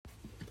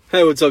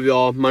Hey, what's up,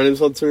 y'all? My name's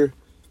Hunter,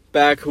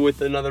 back with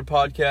another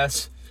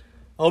podcast.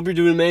 I hope you're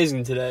doing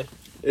amazing today.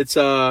 It's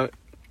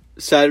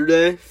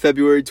Saturday,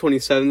 February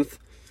 27th,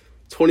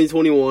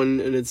 2021,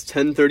 and it's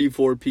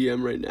 10:34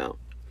 p.m. right now.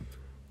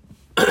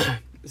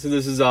 So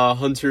this is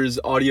Hunter's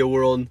Audio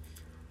World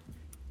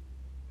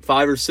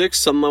 5 or 6,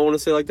 something I want to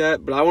say like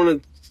that. But I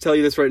want to tell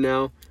you this right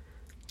now,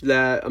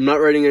 that I'm not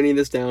writing any of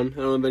this down.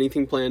 I don't have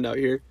anything planned out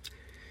here.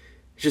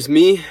 It's just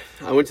me.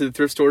 I went to the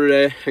thrift store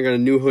today. I got a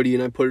new hoodie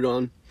and I put it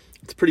on.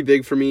 It's pretty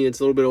big for me. It's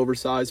a little bit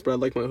oversized, but I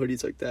like my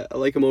hoodies like that. I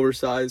like them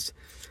oversized.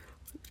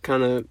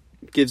 Kind of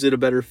gives it a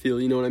better feel,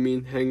 you know what I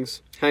mean?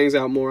 Hangs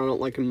out more. I don't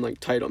like them like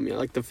tight on me. I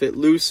like the fit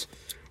loose,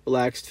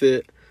 relaxed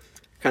fit,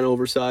 kind of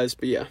oversized.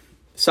 But yeah,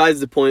 besides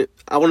the point,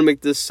 I want to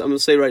make this, I'm going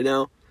to say right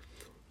now,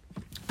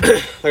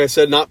 like I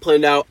said, not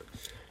planned out,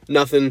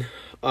 nothing.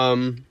 I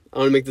want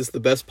to make this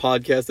the best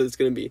podcast that it's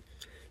going to be.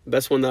 The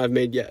best one that I've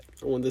made yet.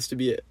 I want this to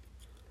be it.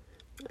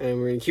 And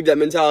we're going to keep that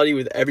mentality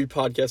with every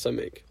podcast I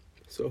make.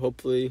 So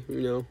hopefully,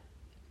 we'll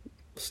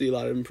see a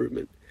lot of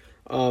improvement.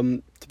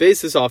 To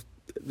base this off,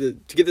 to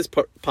get this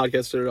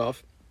podcast started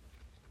off,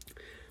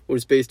 what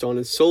it's based on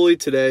is solely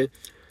today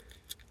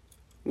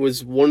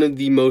was one of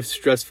the most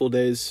stressful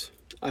days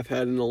I've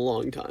had in a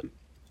long time.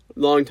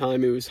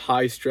 It was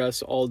high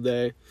stress all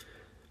day.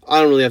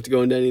 I don't really have to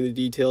go into any of the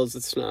details.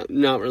 It's not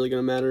really going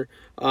to matter.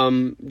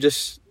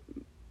 Just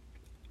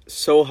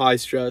so high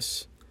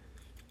stress.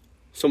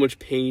 So much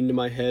pain to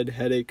my head,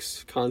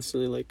 headaches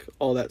constantly, like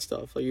all that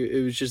stuff. Like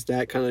it was just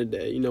that kind of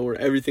day, where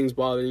everything's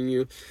bothering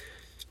you.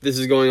 This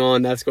is going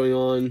on, that's going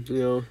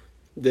on,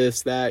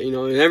 this, that, and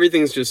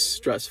everything's just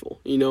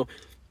stressful,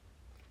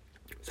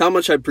 It's how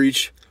much I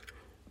preach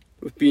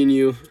with being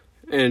you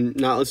and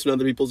not listen to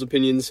other people's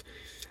opinions,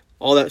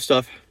 all that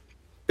stuff.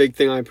 Big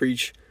thing I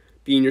preach,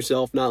 being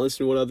yourself, not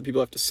listening to what other people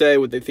have to say,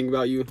 what they think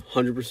about you,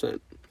 100%.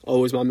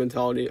 Always my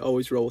mentality,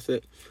 always roll with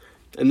it.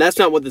 And that's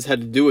not what this had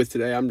to do with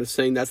today. I'm just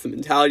saying that's the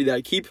mentality that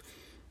I keep.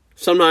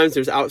 Sometimes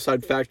there's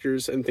outside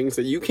factors and things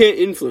that you can't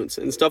influence,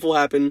 and stuff will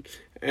happen,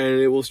 and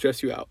it will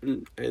stress you out,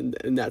 and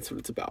that's what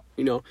it's about,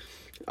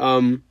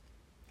 The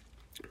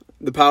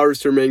power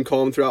is to remain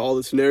calm throughout all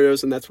the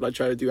scenarios, and that's what I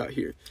try to do out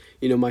here.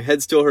 My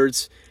head still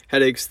hurts,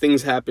 headaches,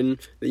 things happen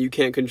that you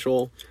can't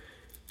control.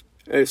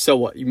 So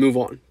what? You move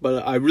on.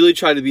 But I really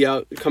try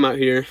to come out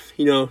here,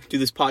 do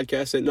this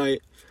podcast at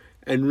night,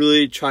 and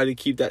really try to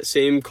keep that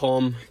same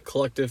calm,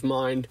 collective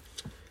mind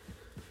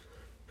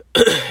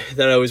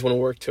that I always want to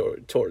work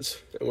towards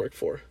and work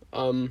for.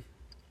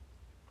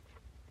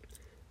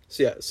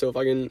 So if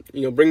I can,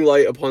 bring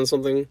light upon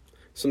something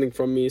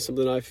from me,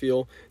 something I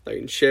feel that I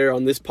can share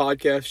on this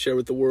podcast, share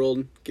with the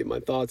world, get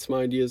my thoughts,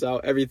 my ideas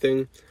out,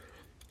 everything,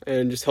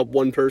 and just help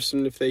one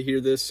person if they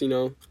hear this,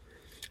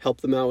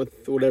 help them out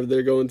with whatever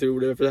they're going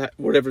through,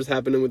 whatever's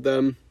happening with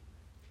them,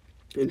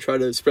 and try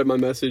to spread my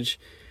message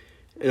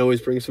and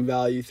always bring some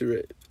value through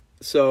it.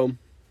 So,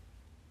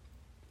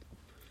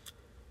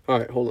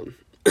 alright, hold on.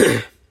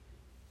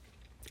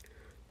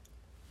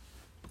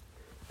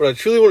 What I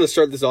truly want to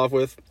start this off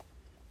with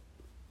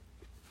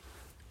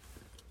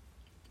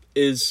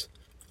is,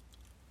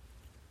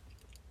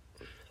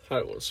 how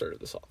do I want to start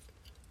this off?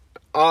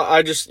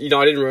 I just,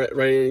 I didn't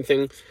write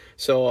anything,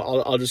 so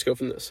I'll just go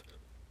from this.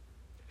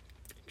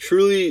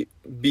 Truly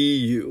be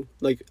you.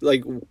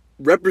 Like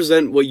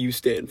represent what you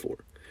stand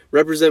for.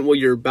 Represent what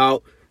you're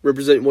about.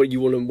 Represent what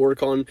you want to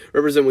work on.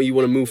 Represent what you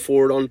want to move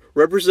forward on.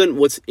 Represent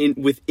what's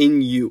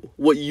within you.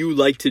 What you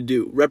like to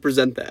do.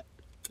 Represent that.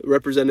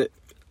 Represent it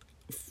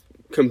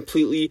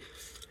completely.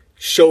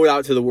 Show it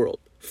out to the world.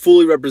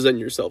 Fully represent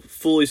yourself.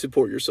 Fully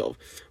support yourself.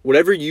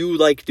 Whatever you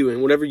like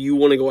doing. Whatever you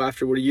want to go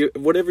after.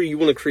 Whatever you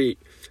want to create.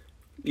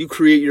 You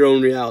create your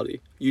own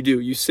reality. You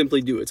do. You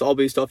simply do. It's all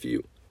based off of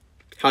you.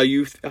 How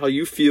you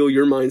feel,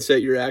 your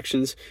mindset, your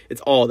actions. It's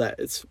all that.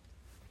 It's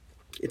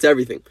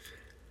everything.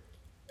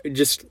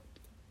 Just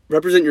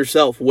represent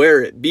yourself.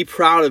 Wear it. Be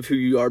proud of who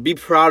you are. Be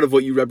proud of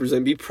what you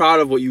represent. Be proud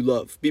of what you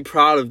love. Be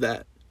proud of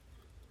that.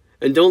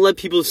 And don't let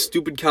people's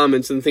stupid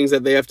comments and things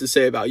that they have to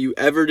say about you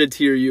ever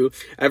deter you,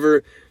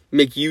 ever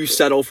make you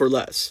settle for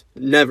less.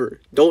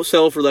 Never. Don't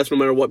settle for less no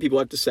matter what people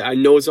have to say. I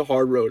know it's a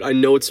hard road. I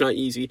know it's not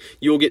easy.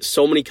 You will get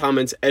so many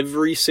comments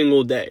every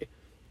single day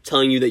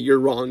telling you that you're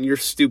wrong, you're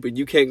stupid,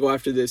 you can't go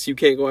after this, you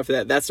can't go after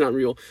that, that's not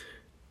real.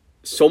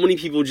 So many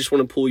people just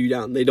want to pull you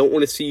down. They don't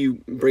want to see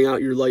you bring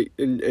out your light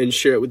and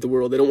share it with the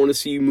world. They don't want to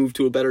see you move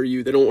to a better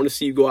you. They don't want to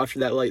see you go after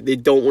that light. They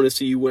don't want to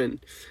see you win.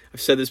 I've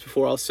said this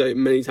before, I'll say it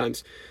many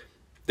times.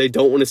 They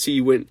don't want to see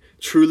you win.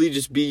 Truly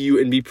just be you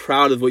and be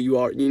proud of what you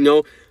are.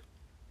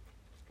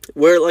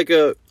 Wear like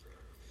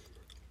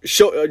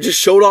just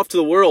show it off to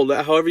the world,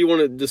 however you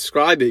want to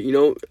describe it,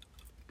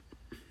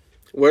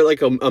 Wear it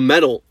like a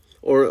medal.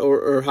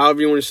 Or however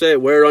you want to say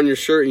it, wear it on your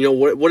shirt,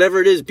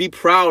 whatever it is, be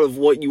proud of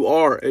what you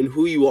are and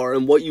who you are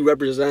and what you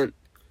represent.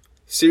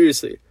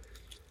 Seriously.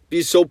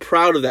 Be so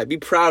proud of that. Be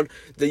proud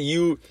that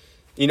you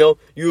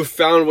have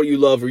found what you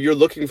love, or you're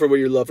looking for what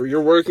you love, or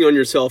you're working on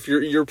yourself.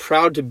 You're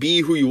proud to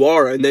be who you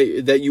are, and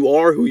that you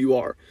are who you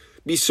are.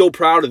 Be so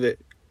proud of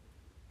it.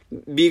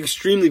 Be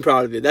extremely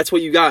proud of it. That's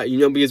what you got,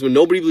 because when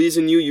nobody believes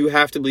in you, you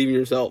have to believe in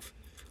yourself.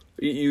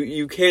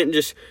 You can't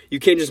just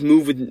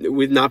move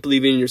with not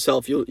believing in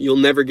yourself. You'll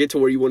never get to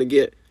where you want to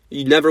get.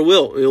 You never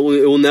will. It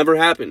will never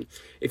happen.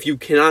 If you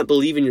cannot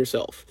believe in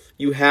yourself,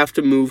 you have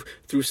to move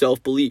through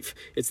self-belief.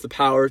 It's the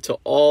power to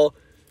all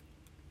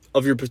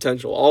of your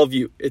potential, all of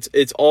you.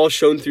 It's all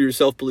shown through your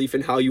self-belief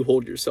and how you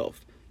hold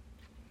yourself.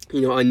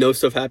 I know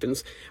stuff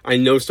happens. I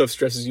know stuff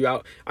stresses you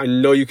out. I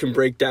know you can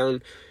break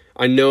down.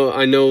 I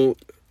know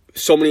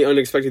so many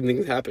unexpected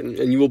things happen,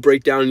 and you will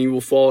break down and you will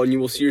fall and you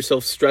will see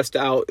yourself stressed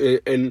out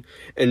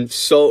and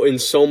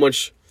so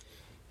much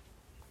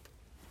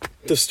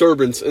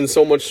disturbance and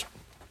so much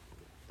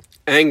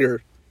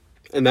anger,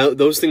 and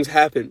those things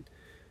happen.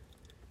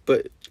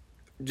 But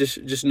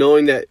just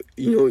knowing that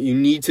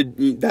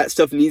that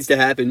stuff needs to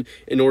happen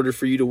in order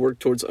for you to work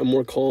towards a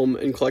more calm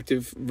and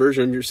collective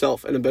version of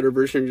yourself and a better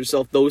version of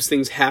yourself. Those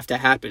things have to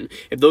happen.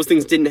 If those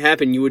things didn't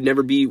happen, you would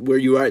never be where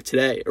you are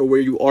today or where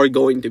you are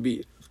going to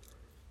be.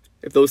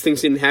 If those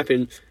things didn't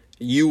happen,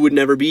 you would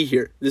never be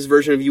here. This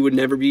version of you would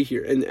never be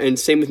here. And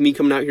same with me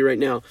coming out here right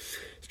now,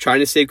 trying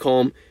to stay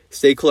calm,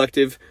 stay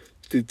collective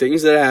through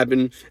things that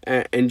happen,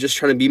 and just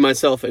trying to be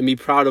myself and be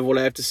proud of what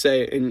I have to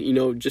say. And,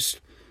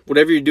 just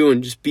whatever you're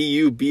doing, just be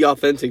you, be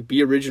authentic,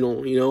 be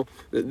original.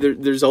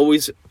 There's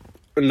always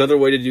another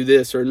way to do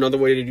this or another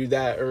way to do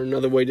that or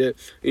another way to,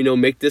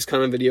 make this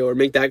kind of video or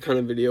make that kind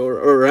of video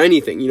or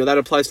anything. That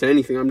applies to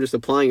anything. I'm just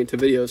applying it to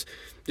videos.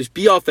 Just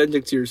be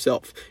authentic to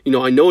yourself.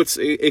 I know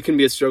it can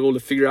be a struggle to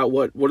figure out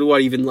what do I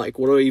even like?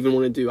 What do I even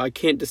want to do? I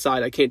can't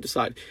decide.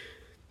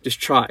 Just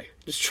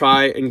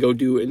try and go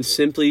do it. And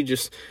simply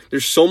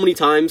there's so many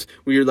times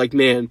where you're like,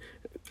 man,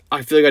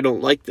 I feel like I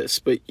don't like this,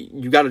 but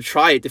you got to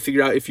try it to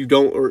figure out if you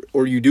don't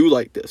or you do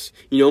like this.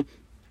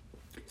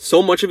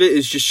 So much of it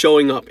is just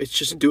showing up. It's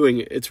just doing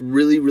it. It's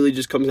really, really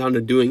just comes down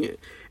to doing it.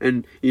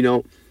 And,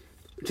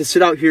 to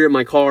sit out here in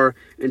my car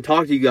and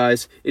talk to you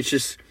guys, it's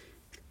just,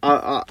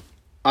 I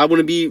want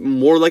to be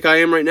more like I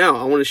am right now.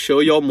 I want to show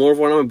y'all more of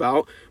what I'm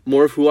about,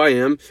 more of who I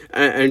am,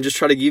 and just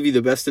try to give you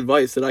the best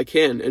advice that I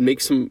can and make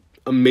some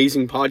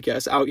amazing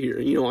podcasts out here.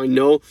 I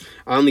know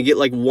I only get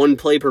like one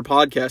play per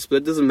podcast,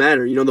 but that doesn't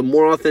matter. The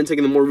more authentic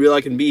and the more real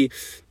I can be,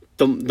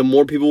 the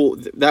more people,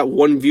 that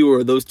one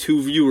viewer, those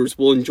two viewers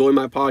will enjoy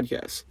my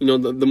podcast.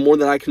 The more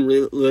that I can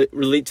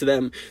relate to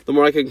them, the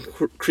more I can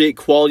create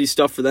quality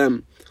stuff for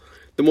them,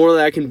 the more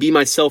that I can be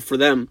myself for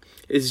them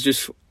is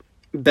just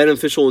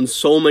beneficial in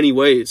so many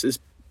ways.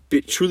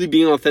 Truly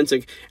being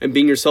authentic and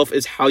being yourself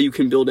is how you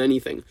can build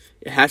anything.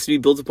 It has to be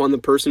built upon the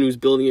person who's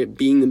building it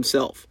being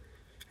themselves.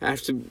 It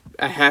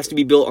has to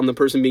be built on the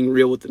person being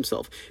real with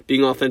themselves,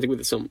 being authentic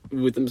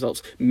with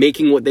themselves,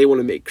 making what they want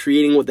to make,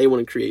 creating what they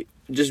want to create,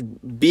 just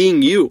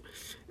being you.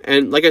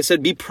 And like I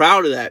said, be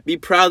proud of that. Be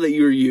proud that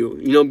you're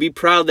you. Be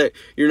proud that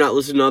you're not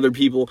listening to other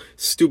people,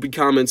 stupid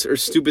comments or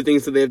stupid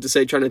things that they have to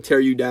say trying to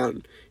tear you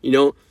down.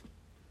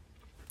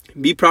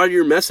 Be proud of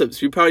your mess-ups.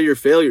 Be proud of your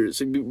failures.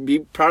 Be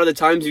proud of the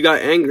times you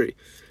got angry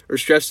or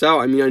stressed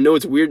out. I know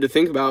it's weird to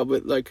think about,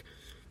 but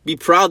be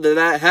proud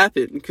that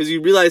happened, because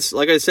you realize,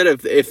 like I said,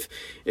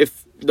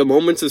 if the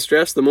moments of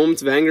stress, the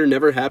moments of anger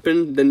never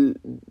happened, then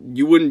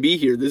you wouldn't be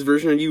here. This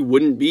version of you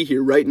wouldn't be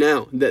here right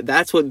now.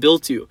 That's what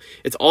built you.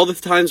 It's all the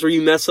times where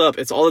you mess up.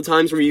 It's all the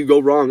times where you go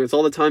wrong. It's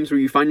all the times where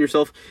you find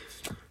yourself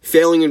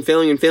failing and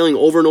failing and failing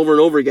over and over and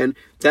over again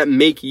that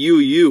make you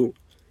you.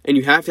 And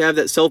you have to have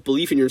that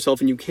self-belief in yourself,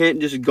 and you can't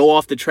just go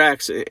off the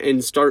tracks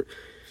and start,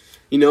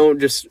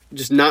 just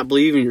not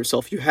believing in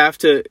yourself. You have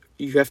to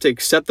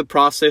accept the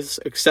process,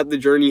 accept the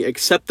journey,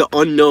 accept the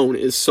unknown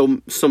is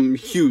some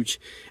huge.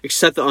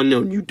 Accept the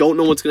unknown. You don't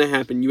know what's going to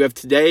happen. You have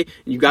today,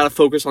 and you got to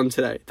focus on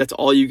today. That's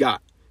all you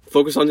got.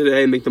 Focus on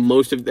today and make the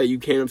most of that you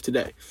can of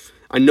today.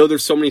 I know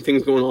there's so many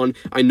things going on.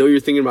 I know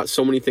you're thinking about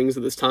so many things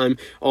at this time.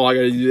 Oh, I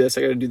got to do this.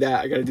 I got to do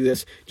that. I got to do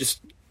this.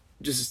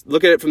 Just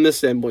look at it from this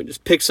standpoint.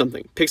 Just pick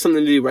something. Pick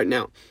something to do right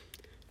now.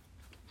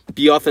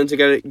 Be authentic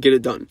at it. Get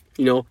it done.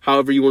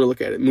 However you want to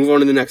look at it. Move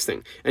on to the next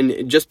thing.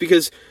 And just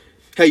because,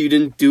 hey, you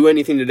didn't do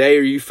anything today,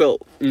 or you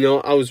felt,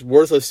 I was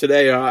worthless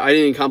today, or I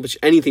didn't accomplish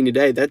anything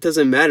today, that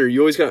doesn't matter.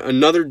 You always got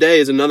another day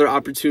is another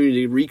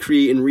opportunity to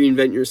recreate and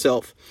reinvent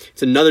yourself.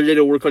 It's another day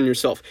to work on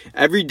yourself.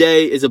 Every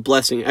day is a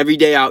blessing. Every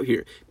day out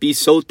here. Be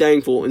so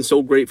thankful and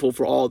so grateful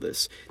for all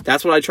this.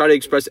 That's what I try to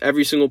express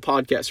every single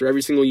podcast or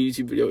every single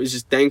YouTube video, is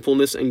just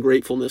thankfulness and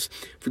gratefulness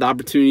for the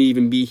opportunity to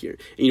even be here.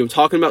 And,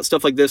 talking about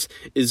stuff like this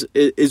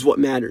is what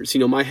matters.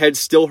 My head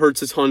still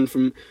hurts a ton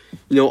from,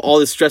 all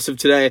the stress of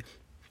today.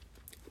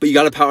 But you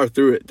got to power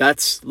through it.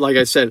 That's, like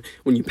I said,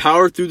 when you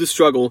power through the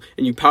struggle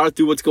and you power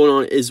through what's going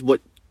on is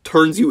what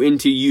turns you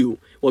into you.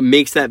 What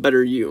makes that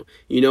better you.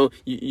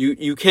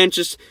 You can't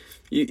just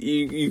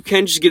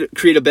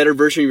create a better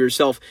version of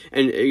yourself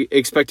and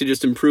expect to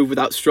just improve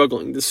without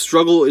struggling. The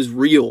struggle is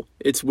real.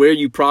 It's where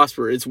you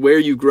prosper. It's where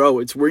you grow.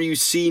 It's where you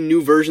see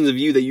new versions of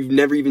you that you've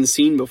never even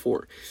seen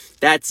before.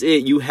 That's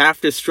it. You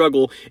have to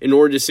struggle in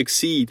order to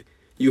succeed.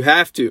 You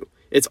have to.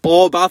 It's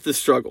all about the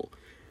struggle.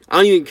 I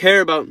don't even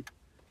care about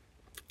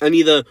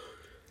any of the,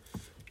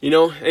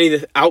 any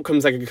of the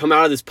outcomes that could come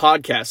out of this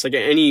podcast, like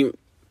any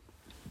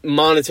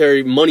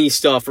monetary money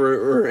stuff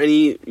or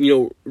any,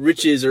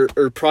 riches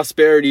or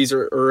prosperities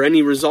or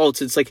any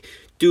results. It's like,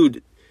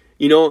 dude,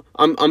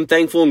 I'm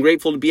thankful and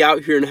grateful to be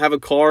out here and have a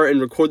car and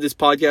record this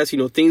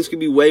podcast. Things could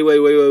be way, way,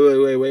 way, way, way,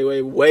 way, way,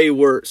 way, way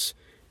worse.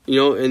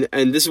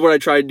 And this is what I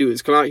try to do,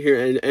 is come out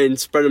here and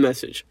spread a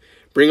message,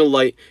 bring a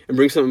light, and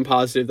bring something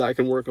positive that I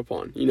can work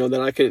upon,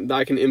 that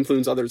I can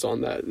influence others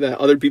on, that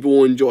other people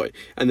will enjoy,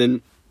 and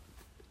then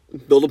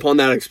build upon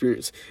that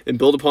experience and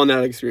build upon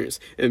that experience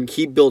and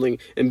keep building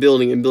and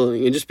building and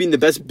building and just being the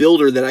best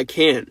builder that I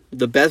can,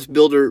 the best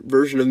builder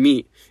version of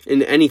me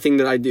in anything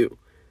that I do.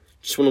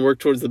 Just want to work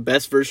towards the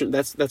best version.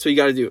 That's what you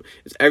got to do.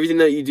 It's everything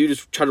that you do,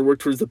 just try to work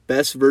towards the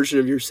best version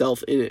of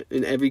yourself in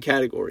every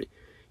category,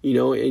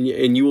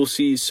 and you will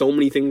see so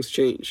many things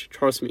change.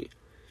 Trust me.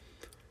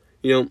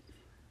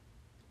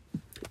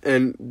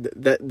 And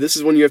this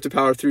is when you have to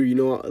power through.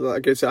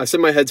 Like I said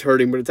my head's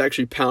hurting, but it's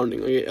actually pounding.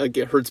 Like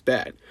it hurts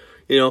bad.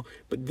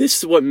 But this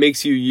is what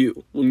makes you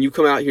you. When you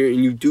come out here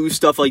and you do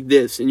stuff like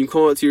this, and you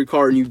come out to your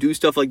car and you do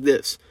stuff like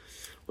this,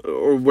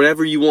 or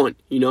whatever you want,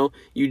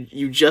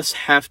 you just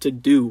have to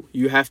do.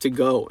 You have to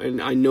go.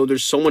 And I know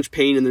there's so much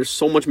pain and there's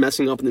so much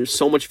messing up and there's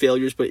so much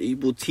failures, but it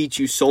will teach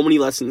you so many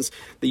lessons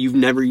that you've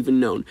never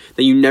even known,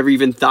 that you never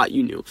even thought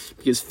you knew.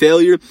 Because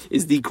failure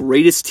is the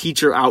greatest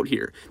teacher out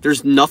here.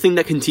 There's nothing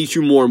that can teach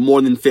you more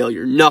than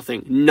failure.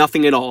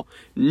 Nothing at all.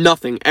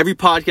 Nothing. Every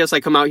podcast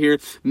I come out here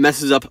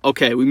messes up.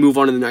 Okay, we move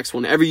on to the next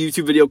one. Every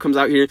YouTube video comes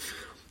out here,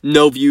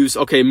 no views.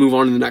 Okay, move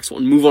on to the next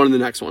one. Move on to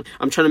the next one.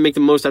 I'm trying to make the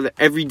most out of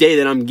every day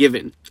that I'm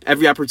given,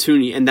 every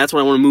opportunity, and that's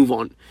what I want to move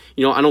on.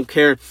 I don't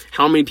care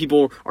how many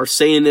people are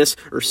saying this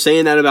or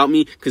saying that about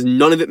me, because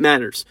none of it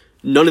matters.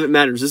 None of it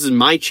matters. This is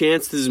my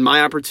chance. This is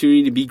my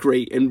opportunity to be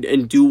great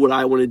and do what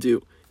I want to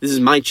do. This is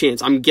my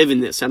chance. I'm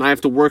given this, and I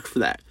have to work for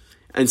that.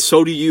 And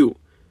so do you.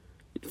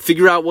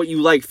 Figure out what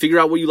you like. Figure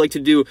out what you like to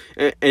do.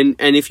 And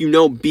if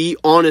be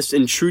honest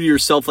and true to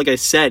yourself, like I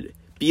said.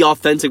 Be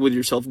authentic with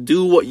yourself.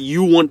 Do what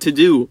you want to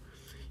do.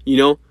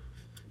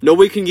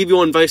 Nobody can give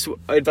you advice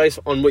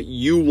on what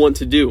you want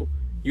to do.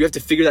 You have to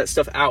figure that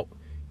stuff out.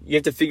 You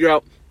have to figure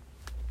out,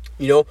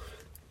 I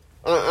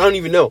don't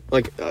even know.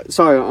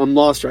 Sorry, I'm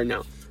lost right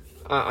now.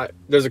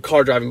 There's a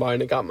car driving by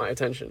and it got my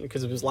attention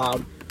because it was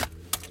loud.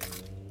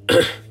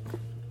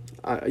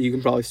 You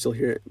can probably still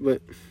hear it, but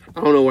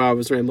I don't know where I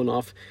was rambling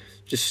off.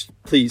 Just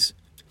please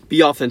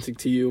be authentic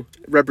to you.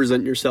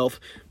 Represent yourself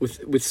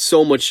with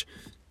so much.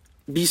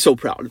 Be so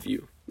proud of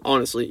you.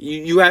 Honestly,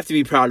 you have to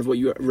be proud of what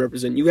you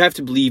represent. You have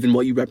to believe in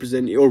what you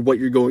represent or what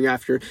you're going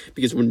after,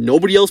 because when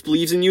nobody else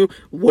believes in you,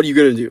 what are you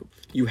going to do?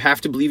 You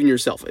have to believe in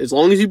yourself. As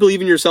long as you believe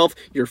in yourself,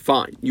 you're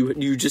fine.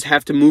 You just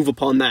have to move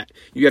upon that.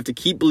 You have to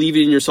keep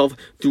believing in yourself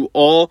through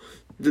all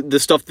the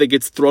stuff that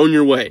gets thrown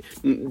your way.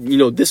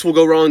 This will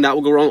go wrong, that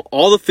will go wrong,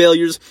 all the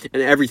failures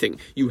and everything.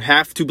 You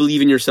have to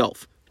believe in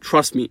yourself.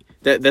 Trust me.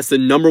 That's the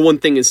number one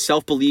thing, is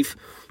self-belief.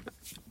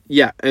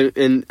 Yeah,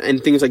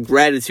 and things like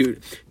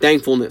gratitude,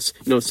 thankfulness,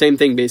 same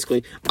thing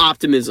basically.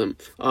 Optimism,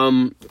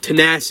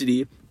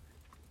 tenacity,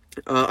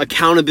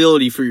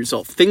 accountability for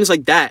yourself, things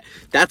like that.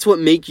 That's what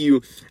make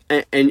you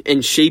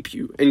and shape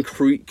you and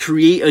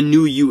create a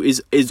new you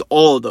is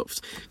all of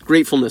those.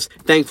 Gratefulness,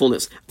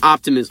 thankfulness,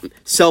 optimism,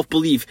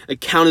 self-belief,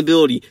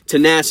 accountability,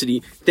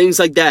 tenacity, things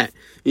like that,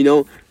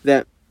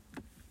 that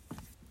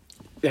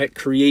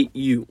create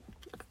you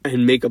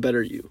and make a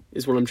better you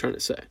is what I'm trying to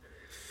say.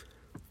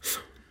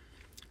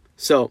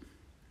 So,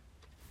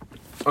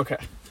 okay,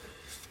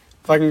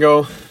 if I can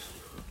go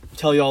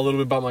tell you all a little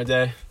bit about my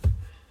day.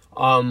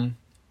 I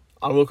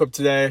woke up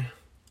today,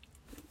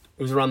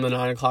 it was around the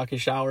 9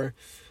 o'clock-ish hour.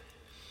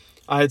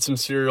 I had some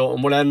cereal,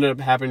 and what ended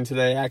up happening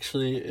today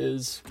actually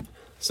is,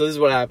 so this is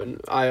what happened.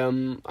 I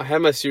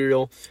had my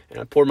cereal, and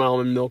I poured my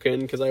almond milk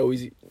in, because I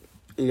always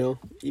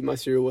eat my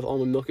cereal with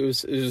almond milk. It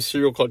was a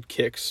cereal called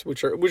Kix,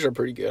 which are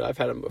pretty good. I've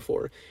had them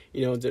before.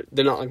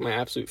 They're not like my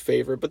absolute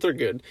favorite, but they're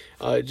good.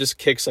 Just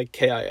Kix, like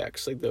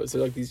Kix, like those.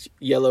 They're like these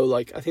yellow,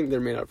 I think they're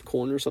made out of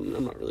corn or something.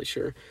 I'm not really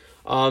sure.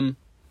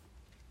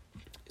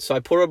 So I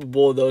poured up a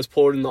bowl of those,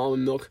 poured in the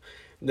almond milk.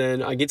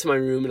 Then I get to my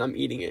room and I'm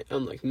eating it.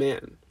 I'm like,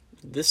 man,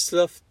 this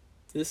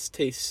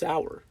tastes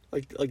sour.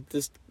 Like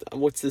this,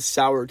 what's this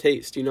sour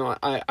taste?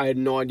 I had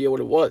no idea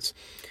what it was.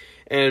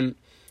 And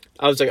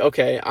I was like,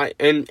 okay,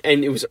 and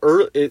it was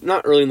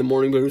not early in the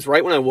morning, but it was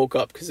right when I woke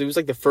up, because it was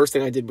like the first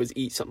thing I did was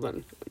eat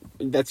something.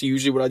 That's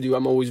usually what I do.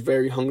 I'm always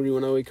very hungry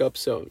when I wake up,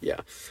 so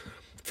yeah.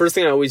 First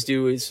thing I always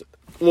do is,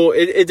 well,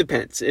 it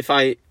depends. If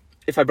I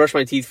brush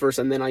my teeth first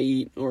and then I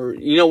eat, or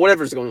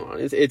whatever's going on.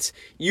 It's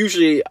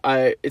usually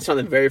it's not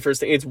the very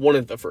first thing. It's one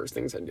of the first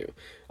things I do.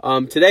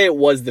 Today it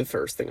was the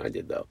first thing I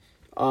did though.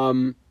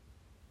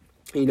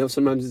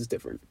 Sometimes it's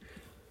different,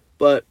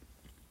 but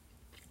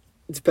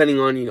depending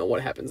on,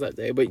 what happens that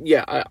day. But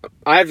yeah,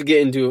 I have to get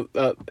into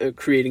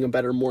creating a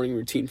better morning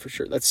routine for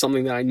sure. That's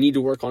something that I need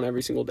to work on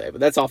every single day, but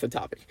that's off the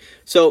topic.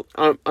 So,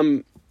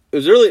 it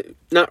was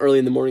not early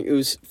in the morning. It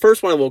was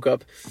first when I woke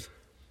up,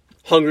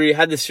 hungry,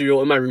 had the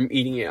cereal in my room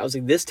eating it. I was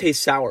like, this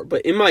tastes sour.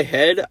 But in my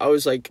head, I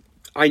was like,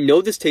 I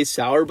know this tastes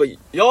sour, but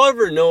y'all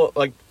ever know,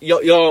 like,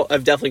 y'all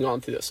have definitely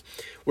gone through this,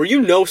 where you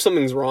know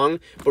something's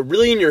wrong, but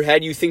really in your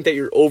head, you think that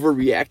you're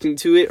overreacting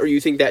to it, or you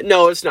think that,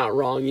 no, it's not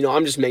wrong, you know,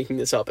 I'm just making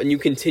this up, and you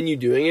continue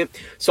doing it.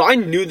 So I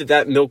knew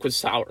that milk was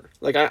sour.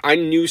 Like, I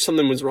knew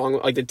something was wrong.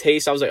 Like, the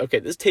taste, I was like, okay,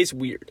 this tastes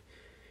weird.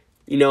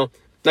 You know,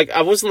 like,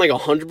 I wasn't, like,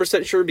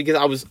 100% sure,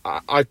 because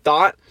I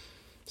thought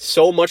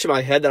so much in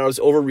my head that I was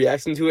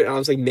overreacting to it, and I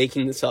was like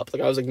making this up.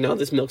 Like, I was like, no,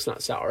 this milk's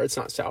not sour. It's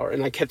not sour.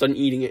 And I kept on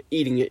eating it.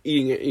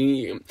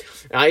 And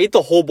I ate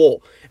the whole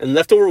bowl, and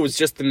leftover was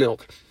just the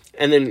milk.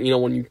 And then, you know,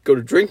 when you go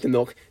to drink the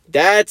milk,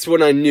 that's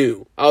when I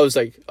knew. I was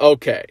like,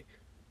 okay,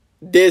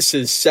 this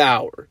is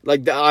sour.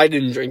 Like, I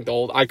didn't drink the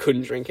whole, I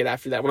couldn't drink it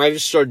after that. When I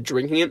just started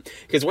drinking it,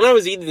 because when I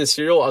was eating the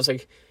cereal, I was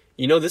like,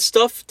 you know, this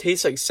stuff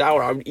tastes like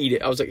sour. I would eat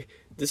it. I was like,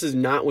 this is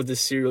not what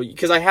this cereal,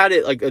 because I had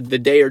it like the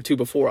day or two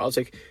before. I was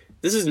like,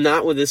 this is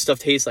not what this stuff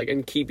tastes like,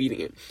 and keep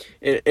eating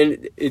it.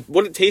 And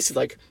what it tasted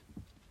like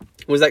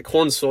was that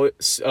corn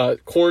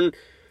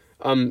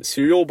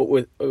cereal, but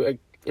with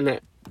and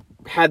that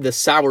had the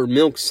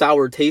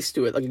sour taste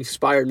to it, like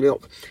expired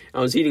milk. And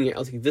I was eating it. I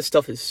was like, this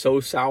stuff is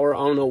so sour. I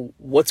don't know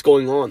what's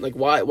going on. Like,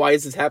 why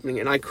is this happening?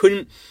 And I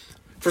couldn't,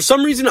 for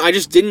some reason, I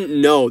just didn't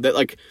know that,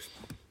 like,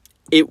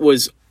 it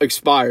was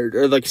expired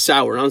or like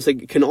sour. And I was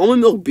like, can almond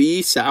milk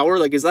be sour?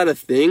 Like, is that a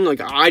thing? Like,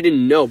 I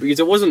didn't know,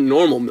 because it wasn't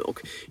normal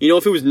milk. You know,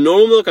 if it was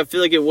normal milk, I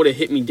feel like it would have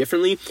hit me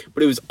differently,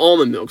 but it was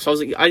almond milk. So I was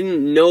like, I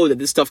didn't know that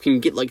this stuff can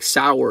get like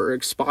sour or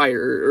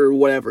expire or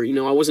whatever, you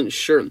know, I wasn't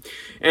sure.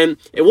 And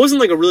it wasn't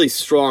like a really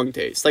strong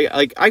taste.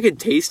 Like I could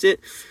taste it,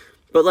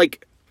 but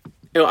like,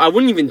 you know, I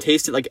wouldn't even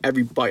taste it like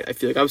every bite. I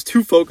feel like I was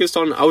too focused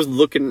on, I was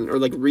looking or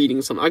like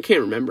reading something. I can't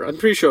remember. I'm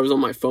pretty sure I was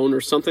on my phone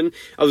or something.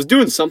 I was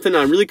doing something,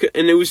 and I really could,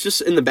 and it was just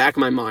in the back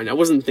of my mind. I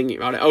wasn't thinking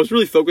about it. I was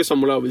really focused on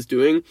what I was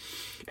doing,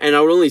 and I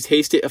would only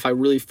taste it if I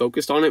really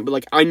focused on it. But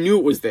like, I knew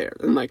it was there,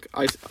 and like,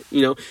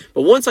 you know,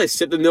 but once I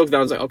sipped the milk, then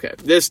I was like, okay,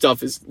 this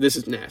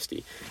is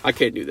nasty. I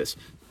can't do this.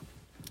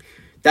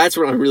 That's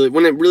when it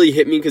really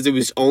hit me, because it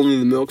was only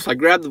the milk. So I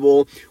grabbed the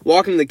bowl,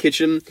 walked into the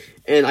kitchen,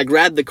 and I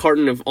grabbed the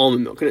carton of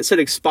almond milk, and it said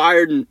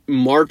expired in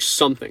March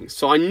something.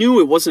 So I knew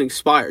it wasn't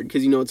expired,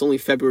 because, you know, it's only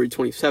February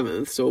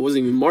 27th, so it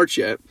wasn't even March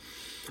yet.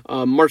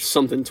 March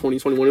something,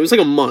 2021. It was like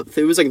a month.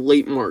 It was like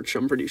late March,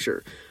 I'm pretty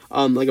sure.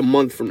 Like a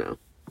month from now.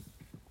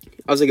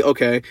 I was like,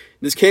 okay,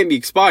 this can't be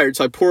expired.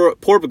 So I pour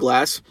up a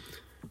glass,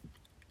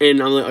 and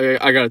I'm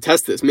like, I gotta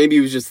test this. Maybe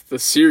it was just the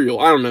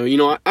cereal. I don't know. You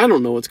know, I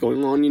don't know what's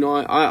going on. You know,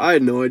 I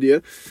had no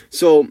idea.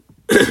 So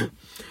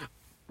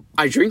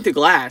I drink the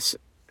glass,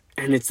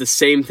 and it's the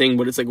same thing,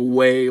 but it's like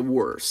way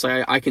worse.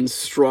 Like, I can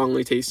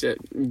strongly taste it.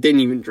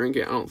 Didn't even drink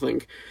it, I don't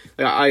think.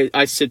 Like,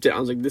 I sipped it. I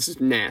was like, this is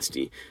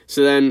nasty.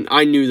 So then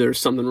I knew there was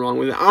something wrong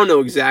with it. I don't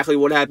know exactly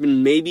what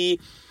happened. Maybe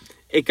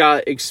it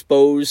got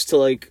exposed to,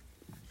 like,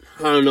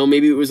 I don't know,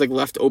 maybe it was like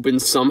left open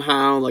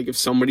somehow, like if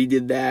somebody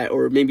did that,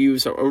 or maybe it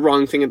was a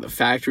wrong thing that the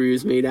factory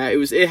was made at.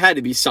 It had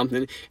to be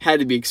something,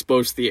 had to be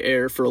exposed to the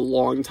air for a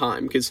long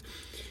time, because,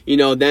 you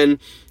know, then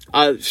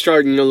I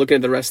started, you know, looking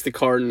at the rest of the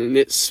carton, and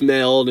it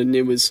smelled, and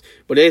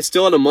but it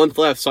still had a month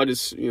left, so I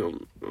just, you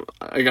know,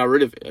 I got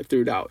rid of it, I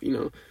threw it out, you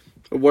know,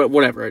 or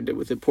whatever I did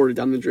with it, poured it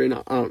down the drain,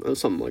 I don't know,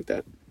 something like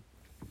that.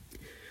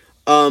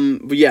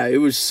 But yeah, it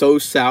was so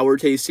sour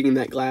tasting in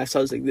that glass. I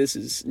was like, this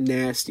is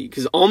nasty,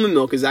 because almond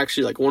milk is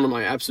actually like one of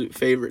my absolute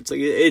favorites. Like,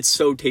 it's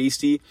so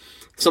tasty.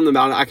 Something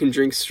about it, I can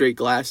drink straight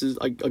glasses,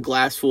 like a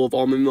glass full of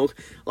almond milk.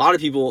 A lot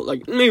of people,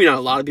 like, maybe not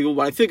a lot of people,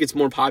 but I think it's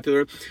more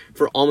popular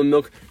for almond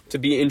milk to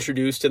be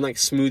introduced in like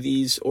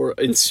smoothies or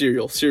in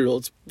cereal. Cereal,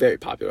 it's very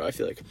popular, I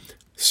feel like.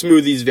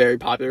 Smoothies, very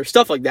popular.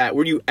 Stuff like that,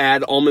 where you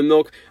add almond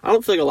milk. I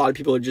don't feel like a lot of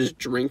people just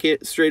drink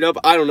it straight up.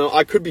 I don't know.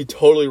 I could be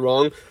totally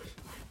wrong.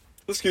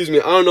 Excuse me,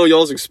 I don't know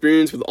y'all's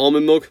experience with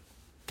almond milk,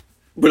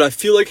 but I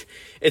feel like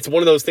it's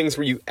one of those things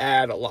where you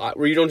add a lot,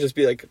 where you don't just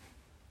be like,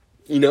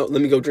 you know,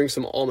 let me go drink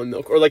some almond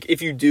milk. Or like,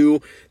 if you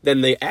do,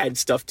 then they add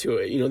stuff to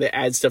it. You know, they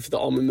add stuff to the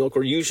almond milk,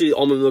 or usually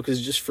almond milk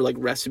is just for like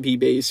recipe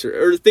base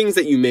or things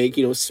that you make,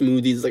 you know,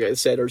 smoothies, like I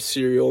said, or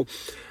cereal,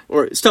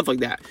 or stuff like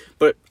that.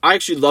 But I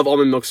actually love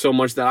almond milk so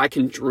much that I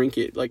can drink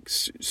it, like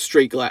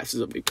straight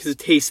glasses of it, because it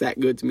tastes that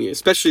good to me,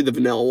 especially the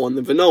vanilla one.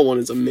 The vanilla one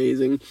is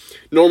amazing.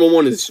 Normal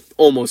one is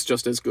almost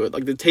just as good.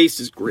 Like, the taste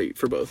is great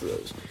for both of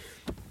those.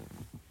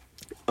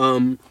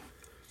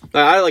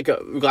 I like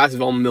a glass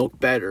of almond milk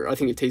better. I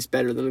think it tastes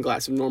better than a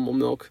glass of normal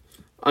milk.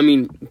 I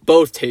mean,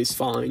 both taste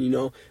fine, you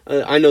know.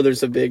 I know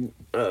there's a big,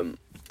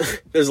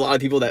 there's a lot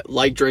of people that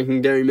like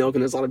drinking dairy milk,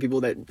 and there's a lot of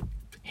people that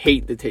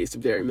hate the taste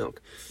of dairy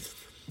milk.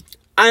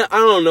 I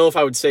don't know if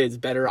I would say it's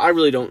better. I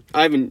really don't.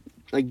 I haven't,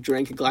 like,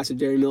 drank a glass of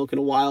dairy milk in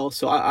a while,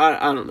 so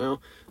I don't know.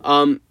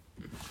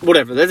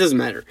 Whatever, that doesn't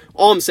matter.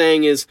 All I'm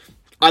saying is,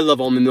 I love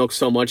almond milk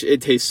so much.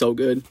 It tastes so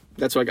good.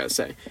 That's what I gotta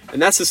say.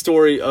 And that's the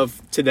story of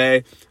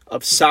today,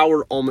 of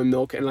sour almond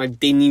milk, and I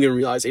didn't even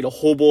realize. I ate a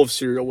whole bowl of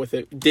cereal with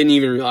it. Didn't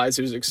even realize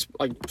it was,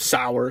 like,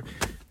 sour.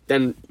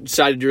 Then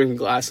decided to drink a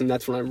glass, and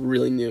that's when I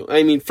really knew.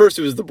 I mean, first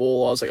it was the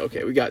bowl. I was like,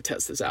 okay, we got to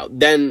test this out.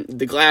 Then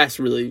the glass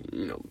really,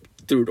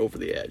 threw it over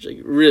the edge. Like,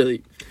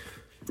 really,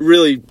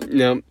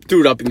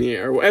 threw it up in the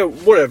air.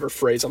 Whatever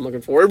phrase I'm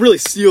looking for. It really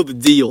sealed the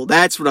deal.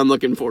 That's what I'm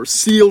looking for.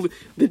 Sealed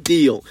the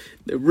deal.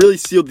 It really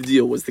sealed the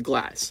deal was the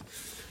glass.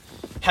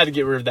 Had to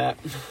get rid of that.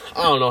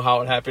 I don't know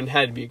how it happened.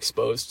 Had to be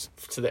exposed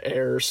to the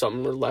air or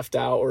something, or left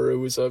out, or it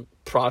was a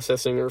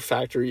processing or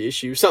factory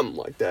issue, something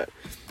like that.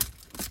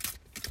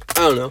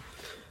 I don't know.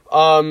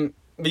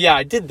 But yeah,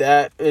 I did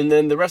that, and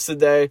then the rest of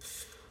the day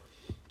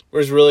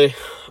was really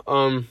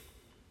hanging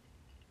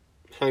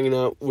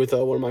out with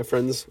one of my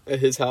friends at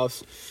his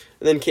house,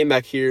 and then came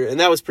back here, and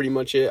that was pretty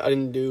much it. I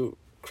didn't do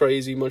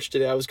crazy much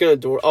today. I was gonna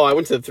I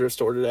went to the thrift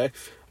store today,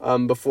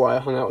 before I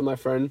hung out with my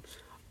friend.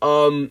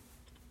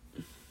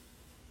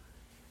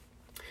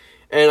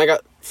 And I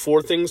got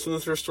 4 things from the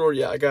thrift store.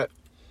 Yeah, I got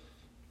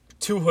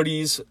 2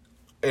 hoodies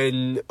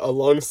and a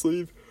long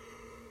sleeve.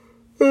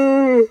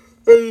 A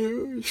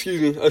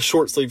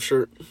short sleeve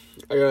shirt.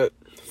 I got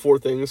 4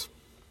 things.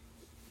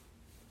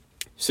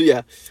 So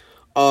yeah.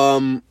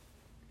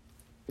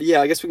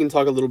 Yeah, I guess we can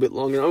talk a little bit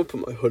longer. I'm gonna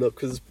put my hood up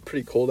because it's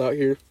pretty cold out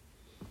here.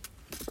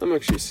 I'm gonna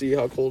actually see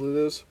how cold it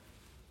is.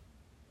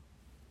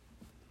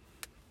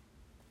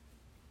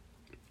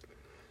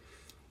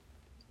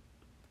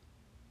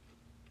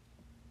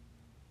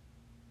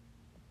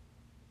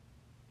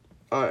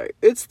 Alright,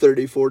 it's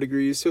 34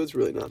 degrees, so it's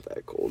really not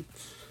that cold.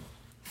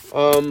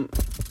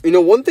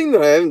 One thing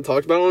that I haven't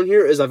talked about on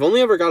here is I've only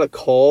ever got a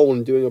call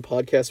when doing a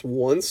podcast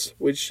once,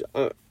 which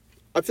I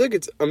feel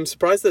like I'm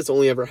surprised that's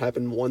only ever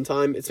happened one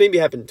time. It's maybe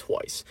happened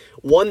twice.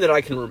 One that I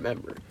can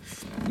remember.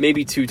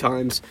 Maybe 2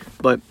 times,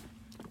 but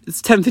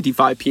it's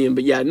 10:55 p.m.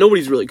 But yeah,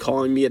 nobody's really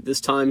calling me at this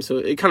time, so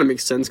it kind of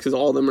makes sense because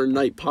all of them are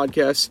night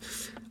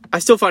podcasts. I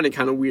still find it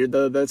kind of weird,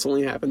 though, that's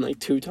only happened like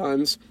 2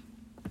 times.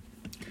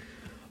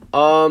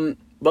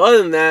 But other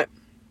than that,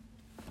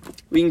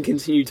 we can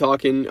continue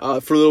talking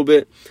for a little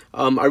bit.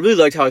 I really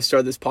liked how I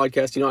started this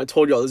podcast. I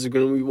told y'all this is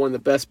going to be one of the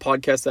best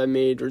podcasts I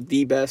made, or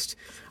the best.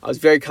 I was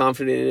very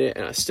confident in it,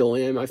 and I still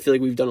am. I feel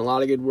like we've done a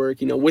lot of good work,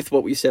 with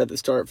what we said at the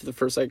start for the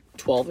first,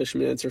 12-ish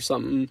minutes or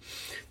something.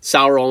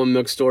 Sour almond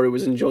milk story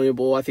was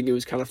enjoyable. I think it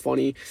was kind of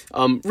funny.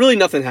 Really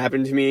nothing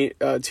happened to me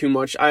too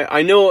much.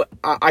 I know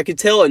I could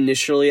tell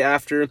initially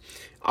after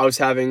I was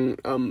having,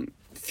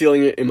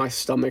 feeling it in my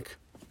stomach.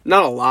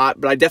 Not a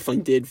lot, but I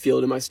definitely did feel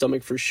it in my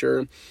stomach for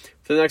sure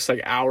for the next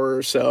hour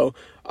or so.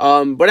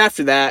 But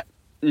after that,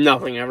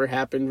 nothing ever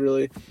happened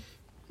really.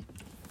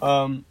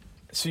 So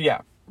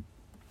yeah.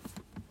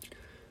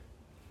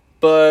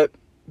 But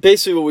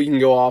basically what we can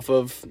go off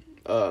of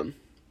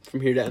from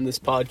here to end this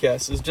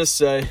podcast is just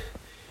say,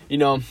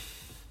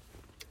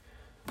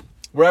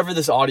 wherever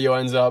this audio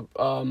ends up,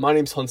 my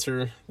name's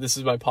Hunter. This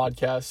is my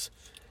podcast.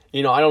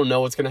 I don't know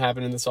what's going to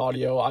happen in this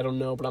audio. I don't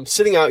know, but I'm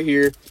sitting out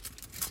here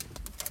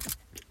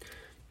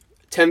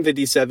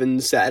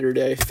 10:57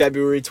 Saturday,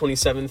 February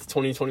 27th,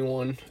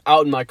 2021,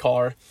 out in my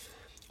car.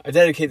 I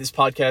dedicate this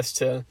podcast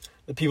to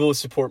the people who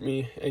support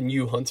me and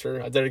you,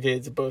 Hunter. I dedicate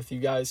it to both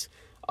you guys.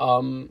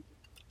 I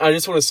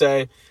just want to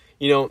say,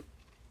 in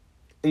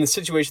the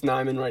situation that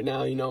I'm in right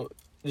now,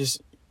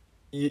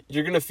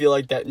 you're going to feel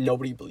like that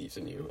nobody believes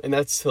in you, and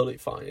that's totally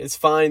fine. It's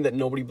fine that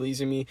nobody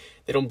believes in me.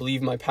 They don't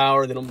believe in my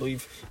power. They don't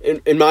believe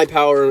in my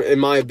power, in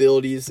my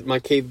abilities, my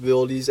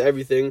capabilities,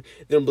 everything.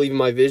 They don't believe in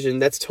my vision.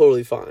 That's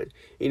totally fine,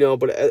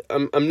 but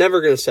I'm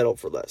never going to settle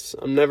for less.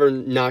 I'm never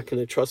not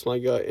going to trust my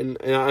gut, and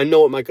I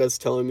know what my gut's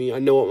telling me. I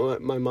know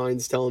what my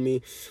mind's telling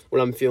me,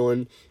 what I'm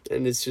feeling,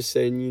 and it's just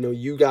saying,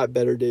 you got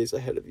better days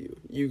ahead of you.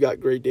 You got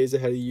great days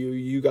ahead of you.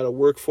 You got to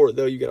work for it,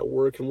 though. You got to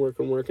work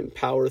and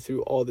power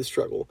through all the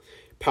struggle.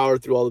 Power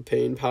through all the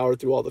pain, power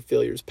through all the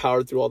failures,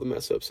 power through all the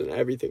mess-ups and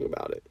everything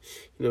about it.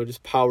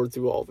 Just power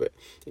through all of it.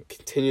 And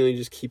continually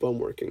just keep on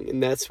working.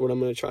 And that's what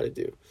I'm going to try to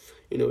do.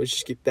 Is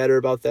just get better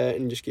about that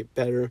and just get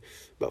better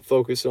about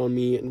focusing on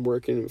me and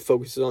working and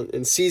focusing on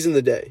and seizing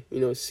the day.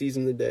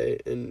 Seizing the day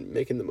and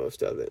making the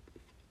most of it.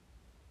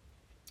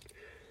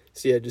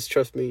 So yeah, just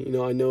trust me.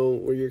 I know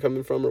where you're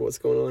coming from or what's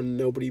going on.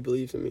 Nobody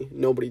believes in me.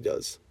 Nobody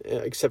does.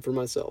 Except for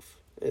myself.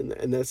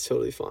 And that's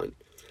totally fine.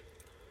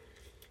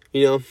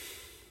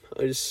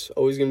 I just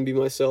always going to be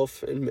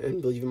myself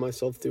and believe in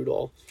myself through it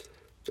all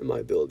and my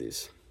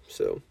abilities.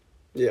 So,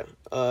 yeah.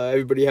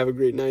 Everybody have a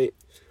great night.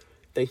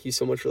 Thank you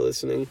so much for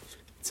listening.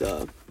 It's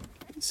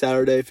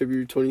Saturday,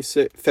 February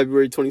 27th,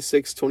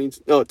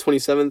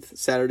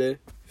 Saturday,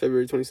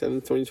 February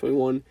 27th,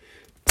 2021,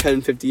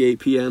 10:58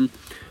 p.m.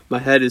 My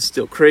head is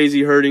still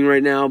crazy hurting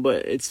right now,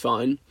 but it's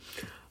fine.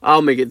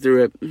 I'll make it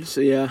through it.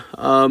 So, yeah.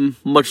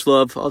 Much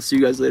love. I'll see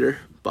you guys later.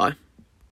 Bye.